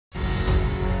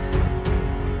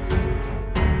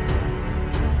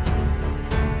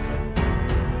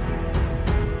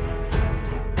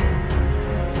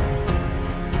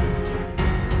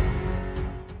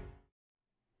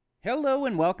Hello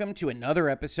and welcome to another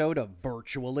episode of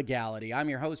Virtual Legality. I'm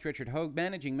your host, Richard Hogue,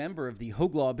 managing member of the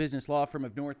Hogue Law Business Law Firm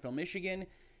of Northville, Michigan.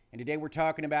 And today we're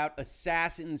talking about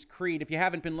Assassin's Creed. If you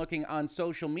haven't been looking on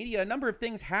social media, a number of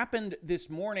things happened this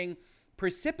morning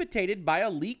precipitated by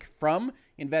a leak from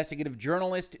investigative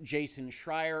journalist Jason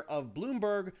Schreier of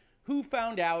Bloomberg, who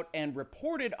found out and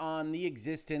reported on the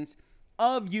existence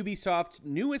of Ubisoft's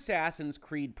new Assassin's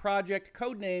Creed project,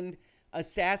 codenamed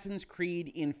Assassin's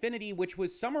Creed Infinity, which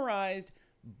was summarized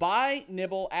by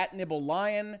Nibble at Nibble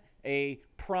Lion, a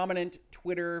prominent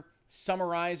Twitter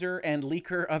summarizer and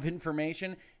leaker of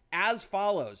information, as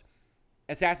follows.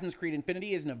 Assassin's Creed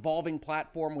Infinity is an evolving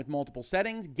platform with multiple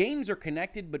settings. Games are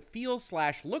connected but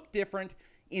feel/look different,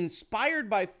 inspired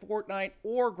by Fortnite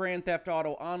or Grand Theft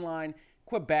Auto Online.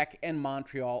 Quebec and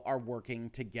Montreal are working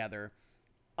together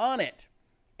on it.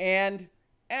 And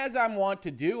as I'm wont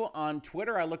to do on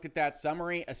Twitter, I looked at that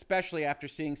summary, especially after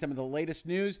seeing some of the latest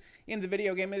news in the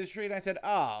video game industry, and I said,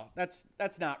 oh, that's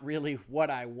not really what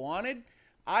I wanted.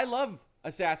 I love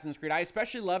Assassin's Creed. I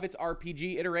especially love its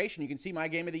RPG iteration. You can see my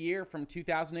game of the year from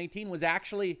 2018 was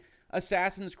actually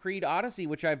Assassin's Creed Odyssey,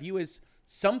 which I view as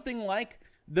something like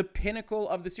the pinnacle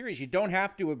of the series. You don't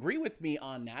have to agree with me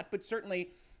on that, but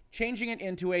certainly changing it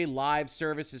into a live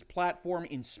services platform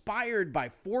inspired by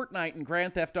Fortnite and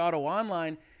Grand Theft Auto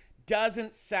Online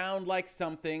doesn't sound like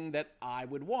something that I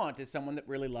would want as someone that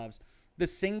really loves the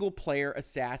single-player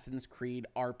Assassin's Creed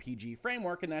RPG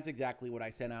framework, and that's exactly what I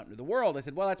sent out into the world. I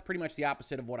said, well, that's pretty much the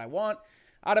opposite of what I want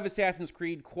out of Assassin's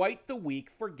Creed. Quite the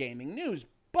week for gaming news.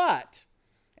 But,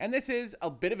 and this is a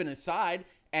bit of an aside,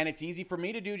 and it's easy for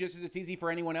me to do just as it's easy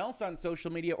for anyone else on social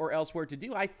media or elsewhere to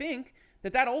do, I think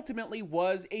that ultimately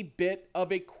was a bit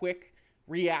of a quick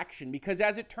reaction, because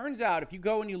as it turns out, if you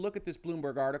go and you look at this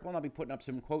Bloomberg article, and I'll be putting up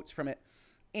some quotes from it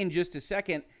in just a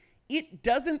second, it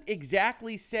doesn't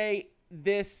exactly say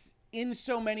this in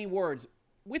so many words,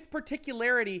 with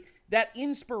particularity that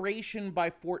inspiration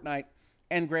by Fortnite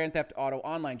and Grand Theft Auto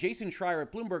Online. Jason Schreier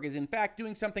at Bloomberg is in fact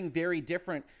doing something very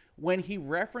different when he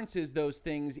references those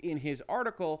things in his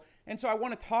article, and so I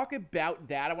want to talk about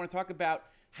that. I want to talk about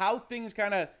how things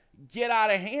kind of get out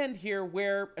of hand here,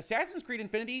 where Assassin's Creed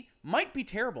Infinity might be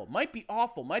terrible, might be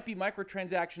awful, might be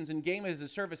microtransactions and game as a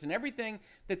service and everything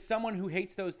that someone who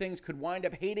hates those things could wind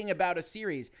up hating about a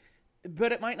series.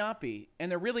 But it might not be, and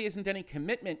there really isn't any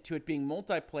commitment to it being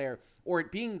multiplayer or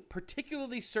it being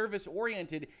particularly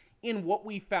service-oriented in what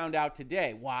we found out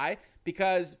today. Why?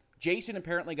 Because Jason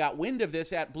apparently got wind of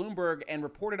this at Bloomberg and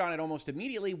reported on it almost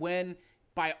immediately when,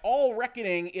 by all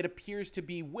reckoning, it appears to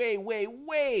be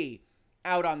way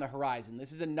out on the horizon.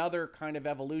 This is another kind of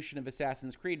evolution of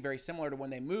Assassin's Creed, very similar to when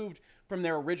they moved from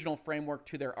their original framework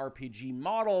to their RPG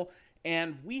model,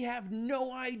 and we have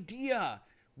no idea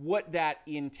what that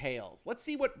entails. Let's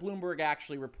see what Bloomberg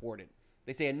actually reported.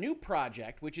 They say a new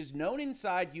project, which is known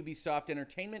inside Ubisoft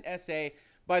Entertainment SA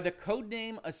by the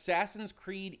codename Assassin's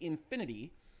Creed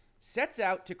Infinity, sets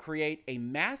out to create a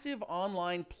massive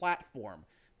online platform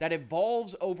that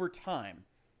evolves over time,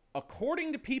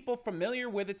 according to people familiar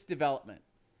with its development.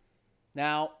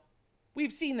 Now,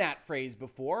 we've seen that phrase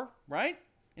before, right?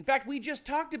 In fact, we just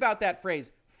talked about that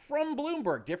phrase from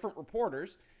Bloomberg, different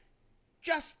reporters,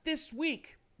 just this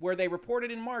week, where they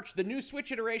reported in March the new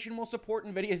Switch iteration will support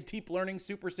NVIDIA's deep learning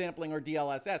super sampling, or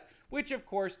DLSS, which of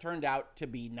course turned out to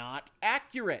be not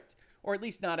accurate, or at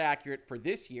least not accurate for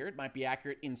this year. It might be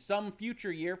accurate in some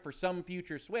future year for some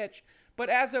future Switch, but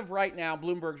as of right now,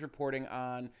 Bloomberg's reporting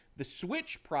on the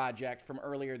Switch project from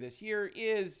earlier this year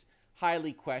is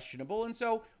highly questionable. And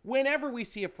so whenever we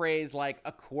see a phrase like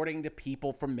according to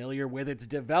people familiar with its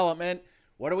development,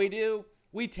 what do?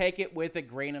 We take it with a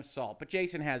grain of salt. But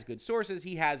Jason has good sources,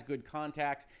 he has good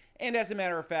contacts, and as a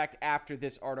matter of fact, after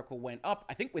this article went up,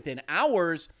 I think within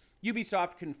hours,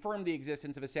 Ubisoft confirmed the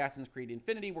existence of Assassin's Creed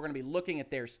Infinity. We're going to be looking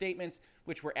at their statements,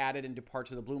 which were added into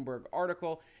parts of the Bloomberg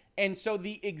article. And so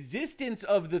the existence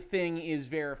of the thing is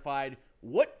verified.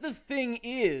 What the thing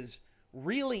is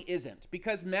really isn't.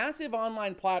 Because massive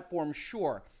online platforms,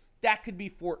 sure, that could be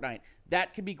Fortnite.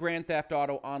 That could be Grand Theft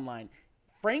Auto Online.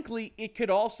 Frankly, it could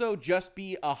also just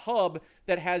be a hub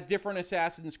that has different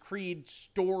Assassin's Creed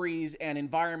stories and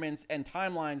environments and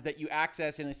timelines that you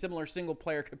access in a similar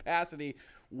single-player capacity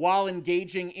while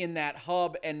engaging in that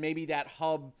hub, and maybe that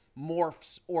hub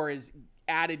morphs or is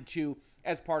added to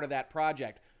as part of that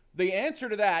project. The answer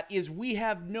to that is we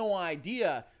have no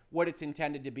idea what it's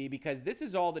intended to be, because this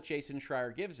is all that Jason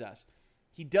Schreier gives us.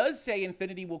 He does say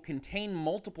Infinity will contain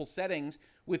multiple settings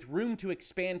with room to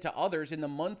expand to others in the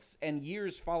months and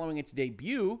years following its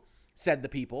debut, said the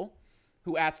people.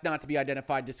 who asked not to be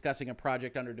identified discussing a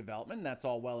project under development. That's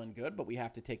all well and good, but we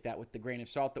have to take that with the grain of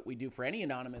salt that we do for any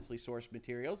anonymously sourced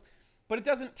materials. But it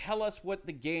doesn't tell us what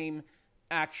the game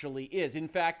actually is. In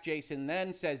fact, Jason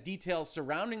then says details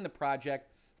surrounding the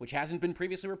project, which hasn't been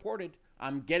previously reported,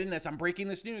 I'm breaking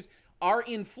this news, are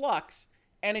in flux,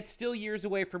 and it's still years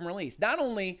away from release. Not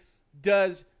only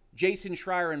does Jason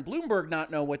Schreier and Bloomberg not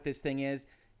know what this thing is,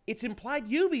 it's implied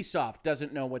Ubisoft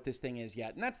doesn't know what this thing is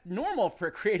yet. And that's normal for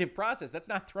a creative process. That's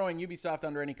not throwing Ubisoft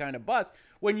under any kind of bus.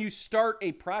 When you start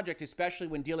a project, especially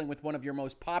when dealing with one of your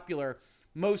most popular,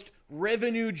 most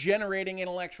revenue-generating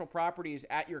intellectual properties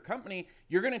at your company,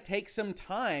 you're going to take some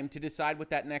time to decide what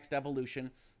that next evolution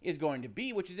is going to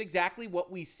be, which is exactly what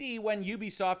we see when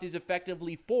Ubisoft is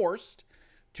effectively forced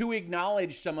to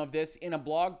acknowledge some of this in a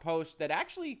blog post that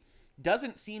actually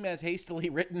doesn't seem as hastily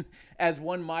written as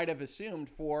one might have assumed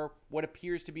for what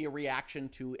appears to be a reaction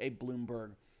to a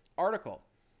Bloomberg article.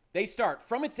 They start,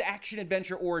 from its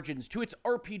action-adventure origins to its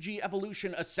RPG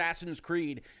evolution, Assassin's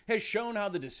Creed has shown how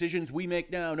the decisions we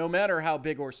make now, no matter how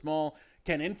big or small,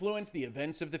 can influence the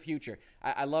events of the future.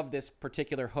 I love this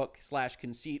particular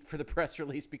hook/conceit for the press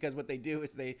release, because what they do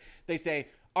is they say,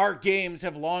 our games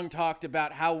have long talked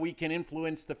about how we can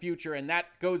influence the future, and that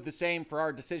goes the same for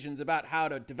our decisions about how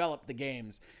to develop the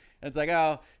games. And it's like,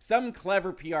 oh, some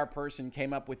clever PR person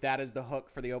came up with that as the hook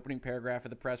for the opening paragraph of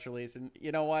the press release. And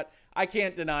you know what? I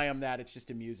can't deny them that. It's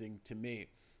just amusing to me.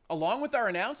 Along with our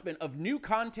announcement of new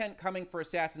content coming for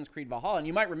Assassin's Creed Valhalla, and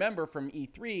you might remember from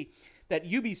E3 that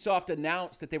Ubisoft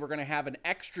announced that they were going to have an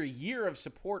extra year of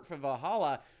support for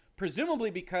Valhalla,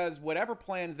 presumably because whatever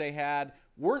plans they had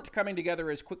weren't coming together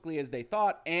as quickly as they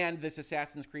thought, and this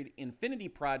Assassin's Creed Infinity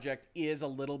project is a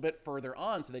little bit further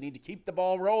on, so they need to keep the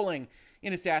ball rolling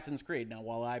in Assassin's Creed. Now,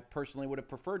 while I personally would have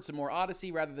preferred some more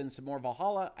Odyssey rather than some more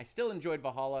Valhalla, I still enjoyed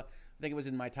Valhalla. I think it was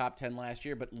in my top 10 last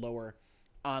year, but lower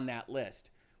on that list.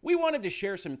 We wanted to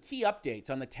share some key updates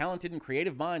on the talented and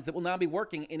creative minds that will now be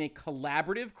working in a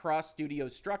collaborative cross-studio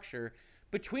structure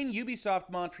between Ubisoft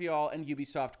Montreal and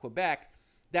Ubisoft Quebec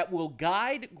that will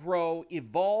guide, grow,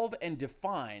 evolve, and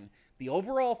define the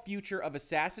overall future of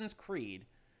Assassin's Creed.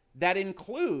 That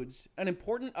includes an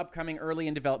important upcoming early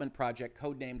in development project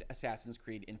codenamed Assassin's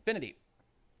Creed Infinity.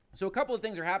 So a couple of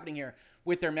things are happening here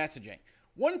with their messaging.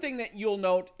 One thing that you'll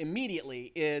note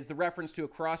immediately is the reference to a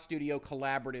cross-studio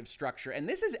collaborative structure. And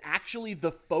this is actually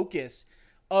the focus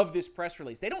of this press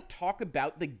release. They don't talk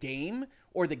about the game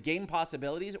or the game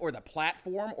possibilities or the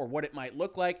platform or what it might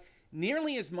look like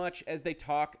nearly as much as they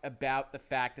talk about the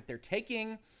fact that they're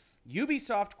taking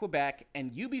Ubisoft Quebec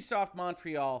and Ubisoft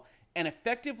Montreal and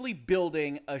effectively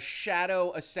building a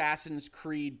shadow Assassin's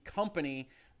Creed company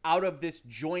out of this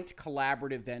joint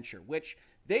collaborative venture, which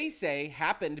they say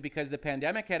happened because the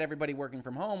pandemic had everybody working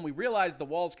from home. We realized the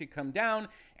walls could come down,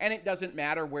 and it doesn't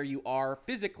matter where you are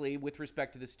physically with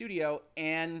respect to the studio.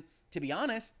 And to be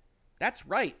honest, that's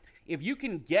right. If you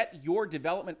can get your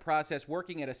development process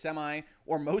working at a semi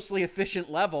or mostly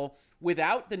efficient level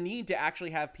without the need to actually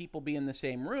have people be in the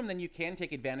same room, then you can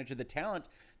take advantage of the talent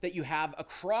that you have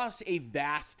across a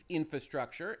vast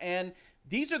infrastructure. And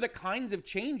these are the kinds of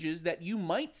changes that you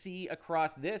might see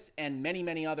across this and many,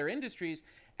 many other industries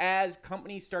as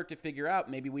companies start to figure out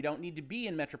maybe we don't need to be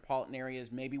in metropolitan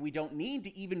areas. Maybe we don't need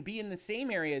to even be in the same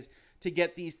areas to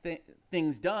get these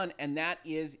things done. And that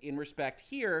is in respect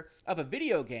here of a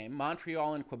video game,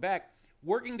 Montreal and Quebec,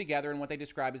 working together in what they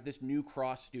describe as this new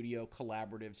cross-studio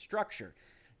collaborative structure.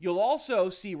 You'll also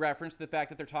see reference to the fact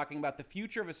that they're talking about the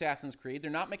future of Assassin's Creed.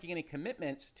 They're not making any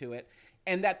commitments to it,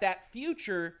 and that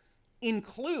future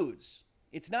includes,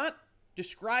 it's not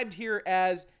described here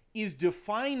as is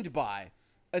defined by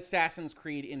Assassin's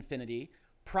Creed Infinity,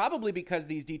 probably because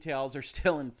these details are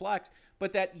still in flux,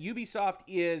 but that Ubisoft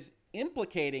is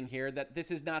implicating here that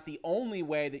this is not the only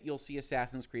way that you'll see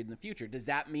Assassin's Creed in the future. Does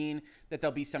that mean that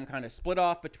there'll be some kind of split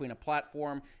off between a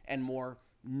platform and more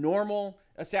normal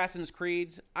Assassin's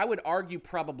Creeds? I would argue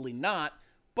probably not,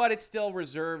 but it still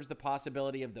reserves the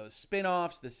possibility of those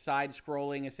spin-offs, the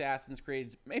side-scrolling Assassin's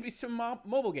Creeds, maybe some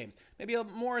mobile games, maybe a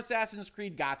more Assassin's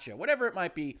Creed gotcha, whatever it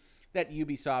might be that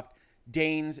Ubisoft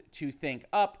deigns to think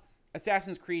up.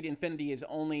 Assassin's Creed Infinity is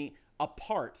only a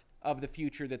part of the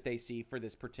future that they see for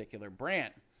this particular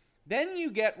brand. Then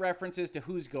you get references to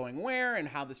who's going where and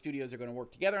how the studios are going to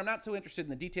work together. I'm not so interested in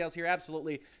the details here.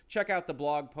 Absolutely, check out the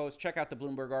blog post, check out the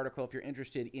Bloomberg article if you're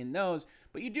interested in those.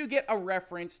 But you do get a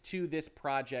reference to this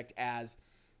project as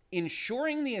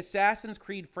ensuring the Assassin's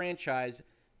Creed franchise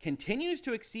continues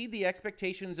to exceed the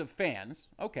expectations of fans.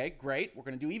 Okay, great. We're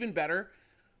going to do even better.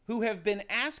 Who have been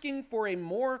asking for a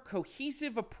more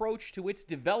cohesive approach to its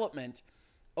development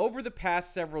over the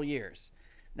past several years.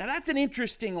 Now, that's an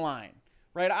interesting line,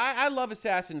 right? I love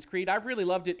Assassin's Creed. I've really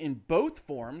loved it in both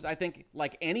forms. I think,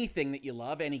 like anything that you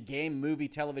love, any game, movie,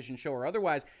 television show, or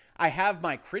otherwise, I have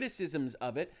my criticisms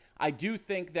of it. I do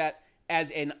think that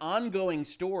as an ongoing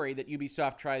story that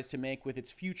Ubisoft tries to make with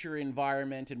its future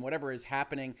environment and whatever is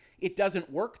happening, it doesn't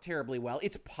work terribly well.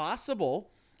 It's possible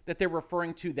that they're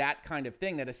referring to that kind of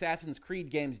thing, that Assassin's Creed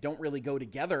games don't really go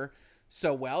together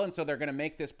so well, and so they're going to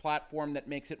make this platform that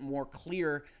makes it more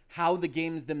clear how the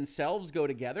games themselves go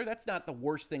together. That's not the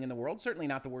worst thing in the world, certainly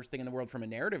not the worst thing in the world from a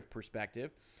narrative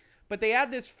perspective. But they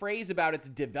add this phrase about its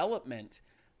development.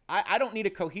 I don't need a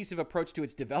cohesive approach to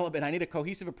its development. I need a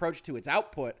cohesive approach to its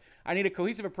output. I need a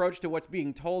cohesive approach to what's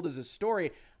being told as a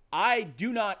story. I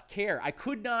do not care. I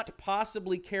could not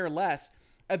possibly care less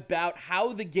about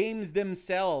how the games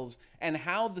themselves and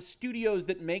how the studios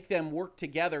that make them work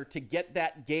together to get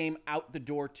that game out the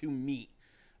door to me.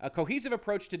 A cohesive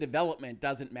approach to development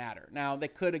doesn't matter. Now, they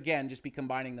could, again, just be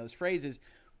combining those phrases,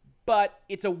 but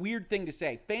it's a weird thing to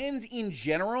say. Fans in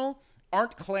general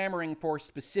aren't clamoring for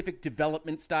specific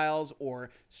development styles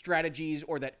or strategies,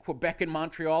 or that Quebec and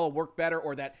Montreal will work better,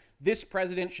 or that this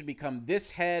president should become this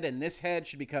head and this head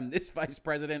should become this vice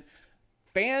president.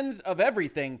 Fans of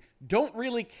everything don't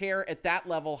really care at that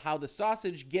level how the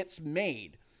sausage gets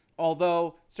made.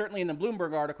 Although, certainly in the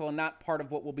Bloomberg article, and not part of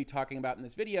what we'll be talking about in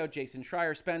this video, Jason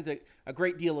Schreier spends a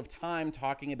great deal of time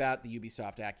talking about the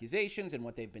Ubisoft accusations and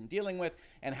what they've been dealing with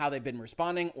and how they've been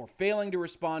responding or failing to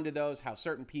respond to those, how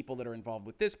certain people that are involved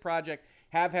with this project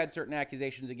have had certain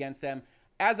accusations against them.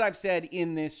 As I've said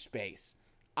in this space,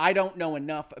 I don't know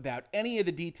enough about any of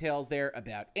the details there,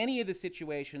 about any of the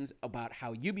situations, about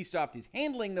how Ubisoft is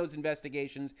handling those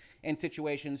investigations and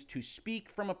situations to speak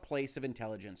from a place of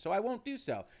intelligence, so I won't do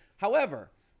so.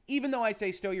 However, even though I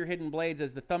say stow your hidden blades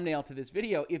as the thumbnail to this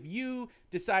video, if you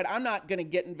decide I'm not going to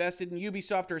get invested in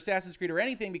Ubisoft or Assassin's Creed or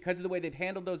anything because of the way they've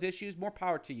handled those issues, more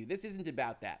power to you. This isn't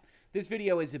about that. This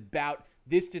video is about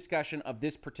this discussion of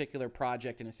this particular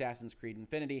project in Assassin's Creed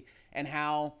Infinity and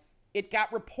how it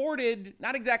got reported,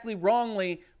 not exactly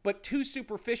wrongly, but too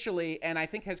superficially, and I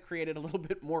think has created a little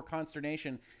bit more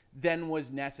consternation than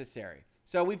was necessary.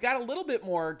 So we've got a little bit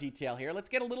more detail here. Let's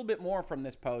get a little bit more from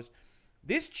this post.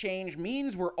 This change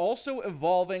means we're also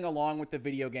evolving along with the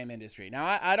video game industry.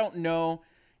 Now, I don't know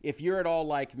if you're at all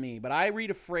like me, but I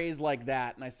read a phrase like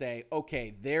that and I say,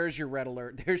 okay, there's your red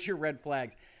alert, there's your red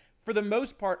flags. For the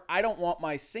most part, I don't want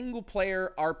my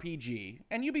single-player RPG,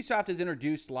 and Ubisoft has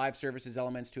introduced live services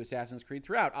elements to Assassin's Creed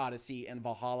throughout Odyssey and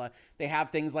Valhalla. They have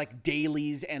things like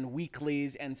dailies and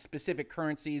weeklies and specific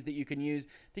currencies that you can use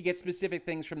to get specific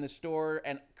things from the store,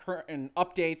 and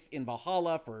updates in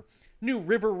Valhalla for new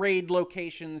river raid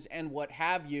locations and what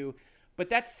have you. But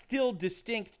that's still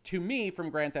distinct to me from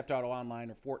Grand Theft Auto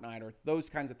Online or Fortnite or those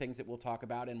kinds of things that we'll talk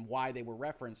about and why they were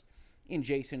referenced in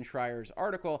Jason Schreier's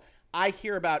article. I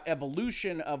hear about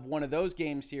evolution of one of those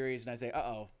game series and I say,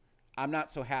 uh-oh, I'm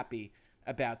not so happy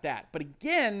about that. But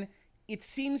again, it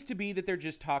seems to be that they're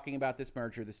just talking about this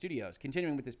merger of the studios.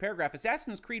 Continuing with this paragraph,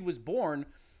 Assassin's Creed was born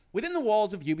within the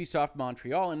walls of Ubisoft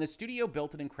Montreal, and the studio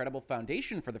built an incredible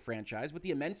foundation for the franchise with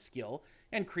the immense skill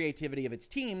and creativity of its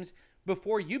teams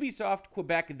before Ubisoft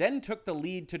Quebec then took the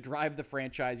lead to drive the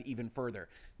franchise even further.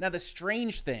 Now, the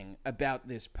strange thing about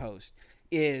this post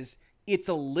is it's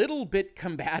a little bit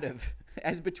combative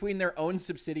as between their own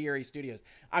subsidiary studios.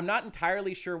 I'm not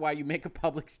entirely sure why you make a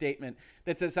public statement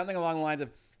that says something along the lines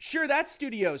of, sure, that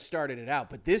studio started it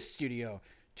out, but this studio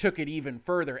took it even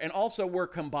further. And also we're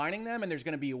combining them, and there's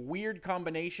going to be a weird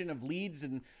combination of leads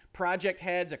and project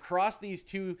heads across these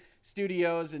two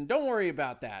studios, and don't worry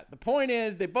about that. The point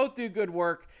is they both do good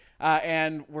work,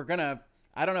 and we're going to,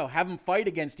 I don't know, have them fight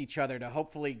against each other to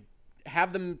hopefully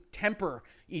have them temper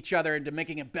each other into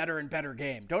making a better and better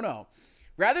game. Don't know.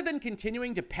 Rather than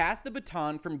continuing to pass the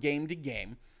baton from game to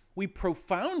game, we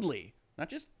profoundly, not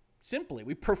just simply,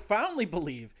 we profoundly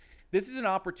believe this is an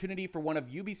opportunity for one of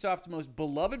Ubisoft's most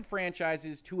beloved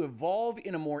franchises to evolve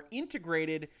in a more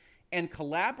integrated and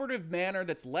collaborative manner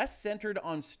that's less centered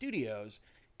on studios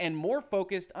and more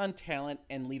focused on talent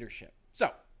and leadership.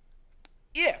 So,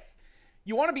 if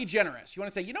you want to be generous, you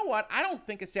want to say, you know what, I don't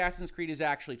think Assassin's Creed is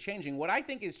actually changing. What I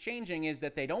think is changing is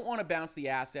that they don't want to bounce the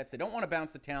assets, they don't want to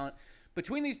bounce the talent.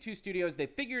 Between these two studios, they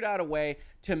figured out a way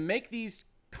to make these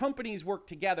companies work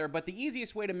together, but the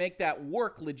easiest way to make that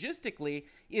work logistically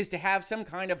is to have some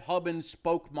kind of hub and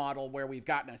spoke model where we've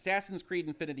got an Assassin's Creed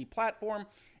Infinity platform,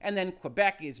 and then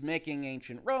Quebec is making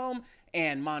Ancient Rome,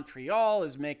 and Montreal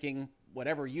is making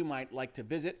whatever you might like to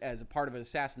visit as a part of an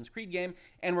Assassin's Creed game.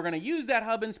 And we're going to use that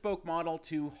hub and spoke model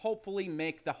to hopefully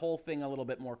make the whole thing a little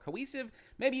bit more cohesive,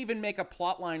 maybe even make a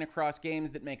plot line across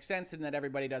games that makes sense and that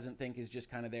everybody doesn't think is just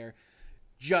kind of there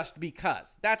just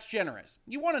because. That's generous.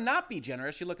 You want to not be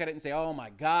generous. You look at it and say, oh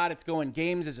my God, it's going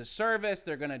games as a service.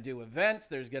 They're going to do events.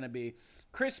 There's going to be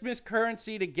Christmas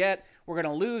currency to get. We're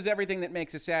going to lose everything that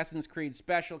makes Assassin's Creed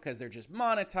special because they're just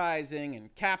monetizing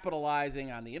and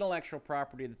capitalizing on the intellectual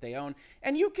property that they own.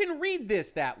 And you can read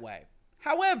this that way.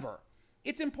 However,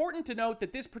 it's important to note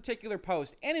that this particular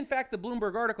post, and in fact the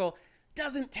Bloomberg article,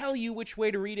 doesn't tell you which way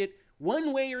to read it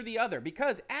one way or the other,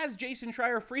 because as Jason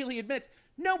Schreier freely admits,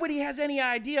 nobody has any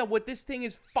idea what this thing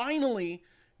is finally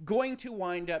going to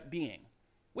wind up being.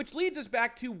 Which leads us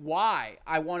back to why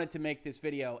I wanted to make this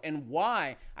video and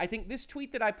why I think this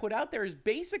tweet that I put out there is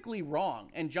basically wrong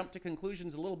and jumped to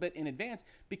conclusions a little bit in advance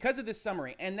because of this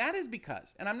summary. And that is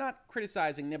because, and I'm not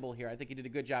criticizing Nibble here, I think he did a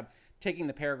good job taking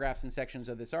the paragraphs and sections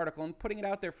of this article and putting it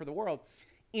out there for the world.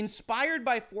 Inspired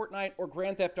by Fortnite or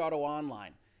Grand Theft Auto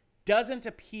Online doesn't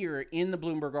appear in the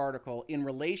Bloomberg article in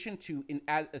relation to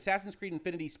Assassin's Creed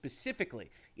Infinity specifically.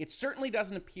 It certainly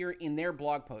doesn't appear in their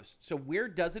blog post. So where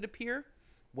does it appear?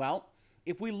 Well,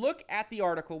 if we look at the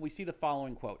article, we see the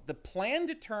following quote. The plan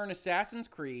to turn Assassin's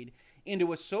Creed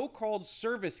into a so-called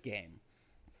service game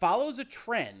follows a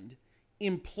trend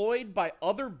employed by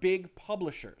other big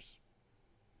publishers.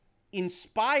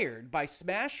 Inspired by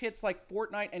smash hits like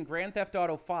Fortnite and Grand Theft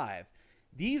Auto 5,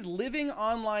 these living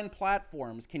online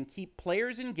platforms can keep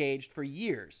players engaged for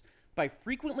years by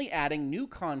frequently adding new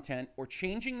content or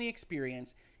changing the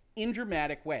experience in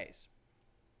dramatic ways.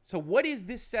 So what is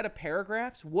this set of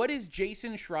paragraphs? What is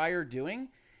Jason Schreier doing?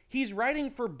 He's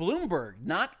writing for Bloomberg,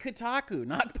 not Kotaku,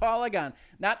 not Polygon,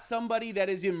 not somebody that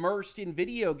is immersed in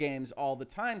video games all the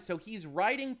time. So he's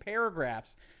writing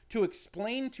paragraphs to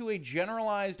explain to a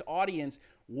generalized audience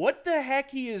what the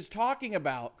heck he is talking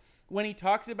about when he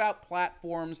talks about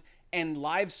platforms and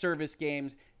live service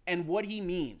games and what he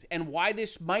means and why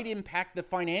this might impact the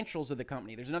financials of the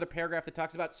company. There's another paragraph that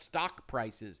talks about stock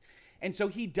prices. And so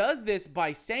he does this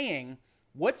by saying,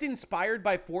 what's inspired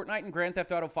by Fortnite and Grand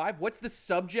Theft Auto 5? What's the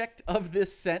subject of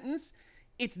this sentence?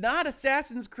 It's not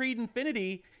Assassin's Creed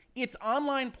Infinity. It's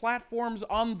online platforms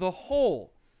on the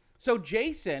whole. So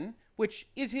Jason, which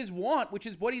is his want, which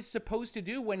is what he's supposed to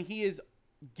do when he is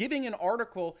giving an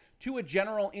article to a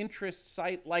general interest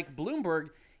site like Bloomberg,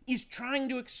 is trying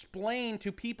to explain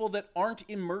to people that aren't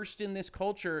immersed in this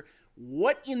culture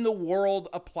what in the world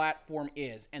a platform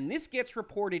is. And this gets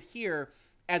reported here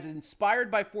as inspired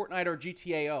by Fortnite or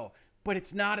GTAO, but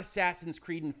it's not Assassin's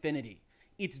Creed Infinity.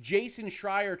 It's Jason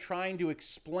Schreier trying to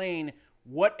explain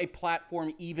what a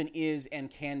platform even is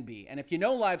and can be. And if you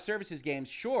know live services games,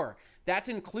 sure, that's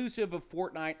inclusive of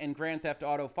Fortnite and Grand Theft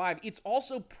Auto 5. It's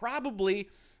also probably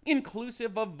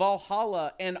inclusive of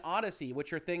Valhalla and Odyssey,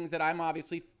 which are things that I'm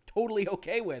obviously totally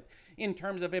okay with in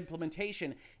terms of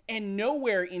implementation. And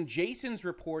nowhere in Jason's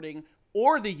reporting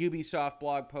or the Ubisoft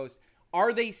blog post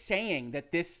are they saying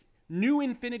that this new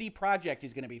Infinity project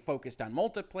is going to be focused on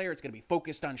multiplayer, it's going to be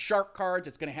focused on shark cards,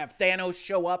 it's going to have Thanos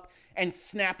show up and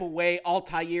snap away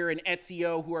Altair and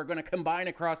Ezio, who are going to combine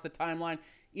across the timeline.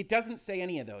 It doesn't say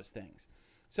any of those things.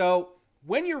 So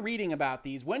when you're reading about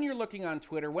these, when you're looking on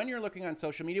Twitter, when you're looking on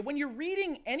social media, when you're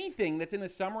reading anything that's in a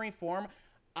summary form,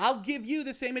 I'll give you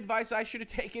the same advice I should have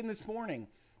taken this morning.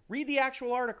 Read the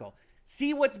actual article.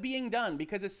 See what's being done,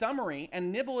 because a summary,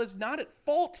 and Nibble is not at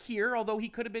fault here, although he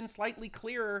could have been slightly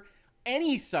clearer,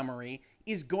 any summary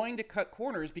is going to cut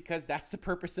corners because that's the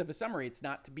purpose of a summary. It's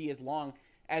not to be as long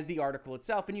as the article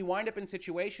itself. And you wind up in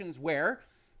situations where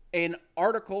an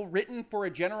article written for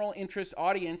a general interest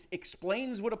audience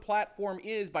explains what a platform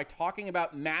is by talking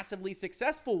about massively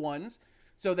successful ones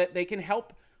so that they can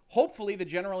help, hopefully, the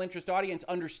general interest audience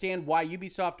understand why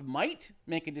Ubisoft might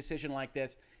make a decision like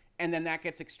this, and then that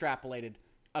gets extrapolated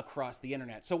across the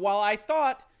internet. So while I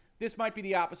thought this might be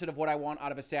the opposite of what I want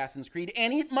out of Assassin's Creed,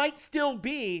 and it might still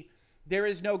be, there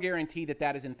is no guarantee that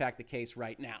that is in fact the case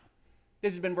right now.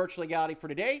 This has been Virtual Legality for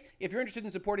today. If you're interested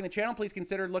in supporting the channel, please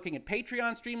consider looking at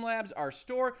Patreon, Streamlabs, our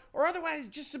store, or otherwise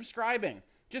just subscribing,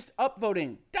 just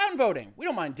upvoting, downvoting. We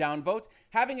don't mind downvotes,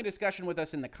 having a discussion with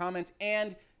us in the comments,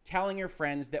 and telling your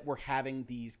friends that we're having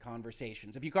these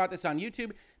conversations. If you caught this on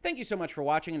YouTube, thank you so much for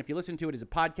watching. And if you listen to it as a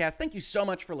podcast, thank you so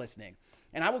much for listening.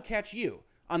 And I will catch you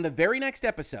on the very next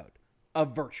episode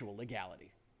of Virtual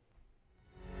Legality.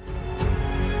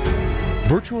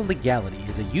 Virtual Legality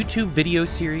is a YouTube video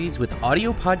series with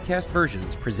audio podcast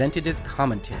versions presented as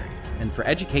commentary and for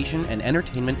education and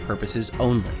entertainment purposes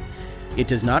only. It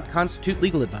does not constitute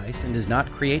legal advice and does not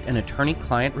create an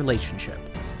attorney-client relationship.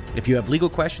 If you have legal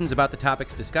questions about the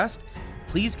topics discussed,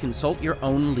 please consult your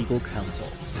own legal counsel.